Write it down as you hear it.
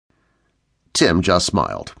Tim just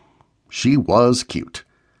smiled. She was cute.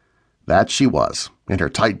 That she was, in her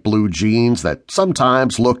tight blue jeans that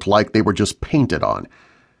sometimes looked like they were just painted on.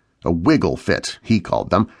 A wiggle fit, he called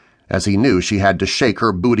them, as he knew she had to shake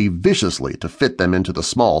her booty viciously to fit them into the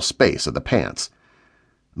small space of the pants.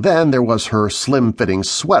 Then there was her slim-fitting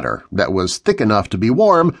sweater that was thick enough to be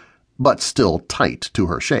warm, but still tight to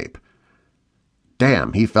her shape.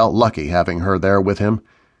 Damn, he felt lucky having her there with him,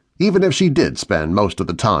 even if she did spend most of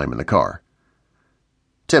the time in the car.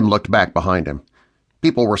 Tim looked back behind him.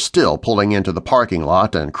 People were still pulling into the parking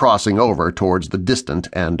lot and crossing over towards the distant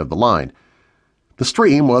end of the line. The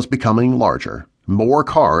stream was becoming larger. More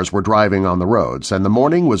cars were driving on the roads, and the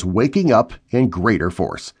morning was waking up in greater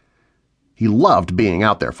force. He loved being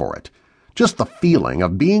out there for it. Just the feeling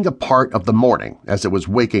of being a part of the morning as it was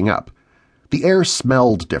waking up. The air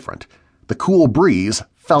smelled different. The cool breeze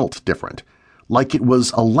felt different, like it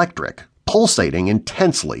was electric, pulsating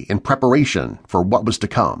intensely in preparation for what was to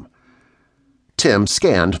come. Tim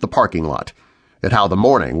scanned the parking lot at how the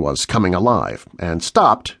morning was coming alive and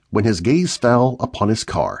stopped when his gaze fell upon his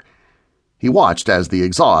car. He watched as the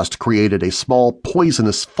exhaust created a small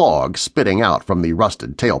poisonous fog spitting out from the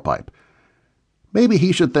rusted tailpipe. Maybe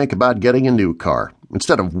he should think about getting a new car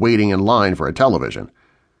instead of waiting in line for a television.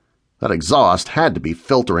 That exhaust had to be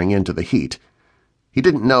filtering into the heat. He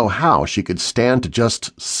didn't know how she could stand to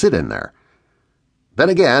just sit in there. Then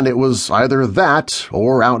again, it was either that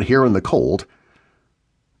or out here in the cold.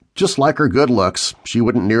 Just like her good looks, she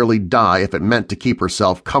wouldn't nearly die if it meant to keep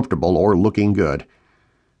herself comfortable or looking good.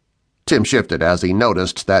 Tim shifted as he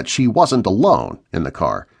noticed that she wasn't alone in the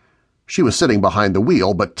car. She was sitting behind the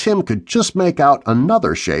wheel, but Tim could just make out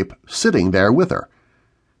another shape sitting there with her.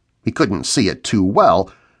 He couldn't see it too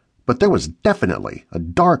well, but there was definitely a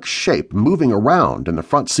dark shape moving around in the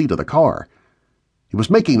front seat of the car. It was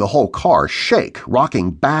making the whole car shake,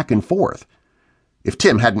 rocking back and forth. If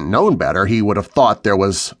Tim hadn't known better, he would have thought there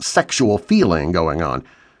was sexual feeling going on,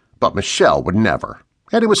 but Michelle would never,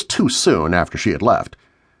 and it was too soon after she had left.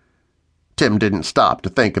 Tim didn't stop to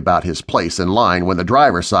think about his place in line when the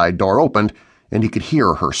driver's side door opened and he could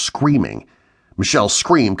hear her screaming. Michelle's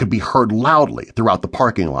scream could be heard loudly throughout the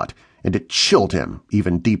parking lot, and it chilled him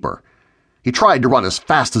even deeper. He tried to run as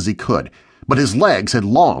fast as he could, but his legs had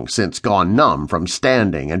long since gone numb from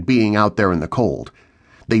standing and being out there in the cold.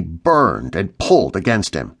 They burned and pulled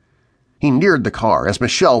against him. He neared the car as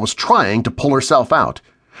Michelle was trying to pull herself out.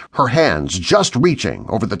 Her hands, just reaching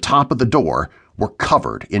over the top of the door, were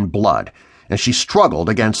covered in blood, and she struggled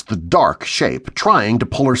against the dark shape, trying to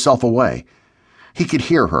pull herself away. He could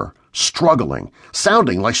hear her, struggling,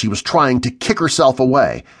 sounding like she was trying to kick herself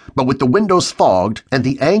away, but with the windows fogged and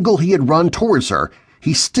the angle he had run towards her,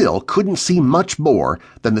 he still couldn't see much more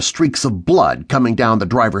than the streaks of blood coming down the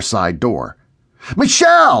driver's side door.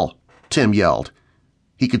 "Michelle!" Tim yelled.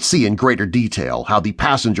 He could see in greater detail how the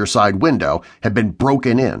passenger side window had been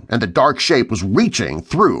broken in and the dark shape was reaching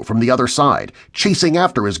through from the other side, chasing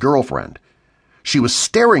after his girlfriend. She was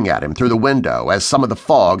staring at him through the window as some of the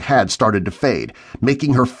fog had started to fade,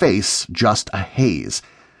 making her face just a haze.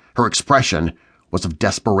 Her expression was of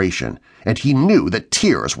desperation, and he knew that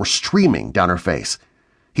tears were streaming down her face.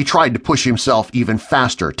 He tried to push himself even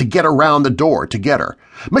faster to get around the door to get her.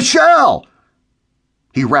 "Michelle!"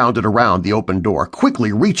 He rounded around the open door,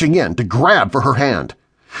 quickly reaching in to grab for her hand.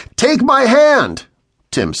 "Take my hand!"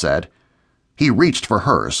 Tim said. He reached for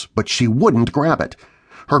hers, but she wouldn't grab it.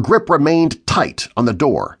 Her grip remained tight on the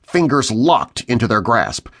door, fingers locked into their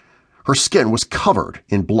grasp. Her skin was covered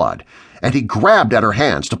in blood, and he grabbed at her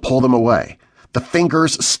hands to pull them away. The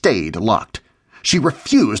fingers stayed locked. She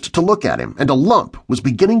refused to look at him, and a lump was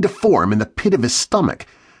beginning to form in the pit of his stomach.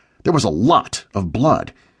 There was a lot of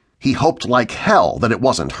blood. He hoped like hell that it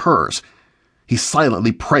wasn't hers. He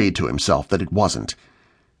silently prayed to himself that it wasn't.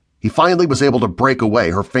 He finally was able to break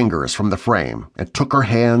away her fingers from the frame and took her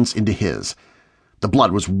hands into his. The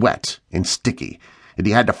blood was wet and sticky, and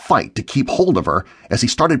he had to fight to keep hold of her as he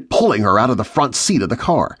started pulling her out of the front seat of the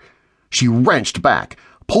car. She wrenched back,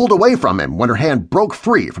 pulled away from him when her hand broke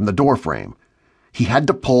free from the doorframe. He had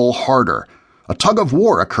to pull harder. A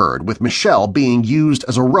tug-of-war occurred with Michelle being used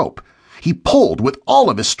as a rope. He pulled with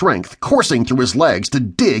all of his strength, coursing through his legs to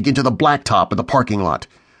dig into the blacktop of the parking lot.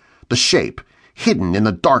 The shape, hidden in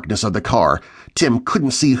the darkness of the car, Tim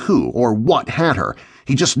couldn't see who or what had her.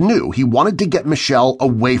 He just knew he wanted to get Michelle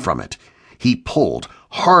away from it. He pulled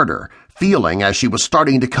harder, feeling as she was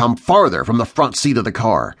starting to come farther from the front seat of the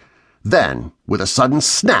car. Then, with a sudden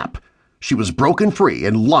snap, she was broken free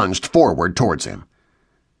and lunged forward towards him.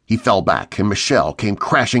 He fell back, and Michelle came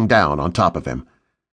crashing down on top of him.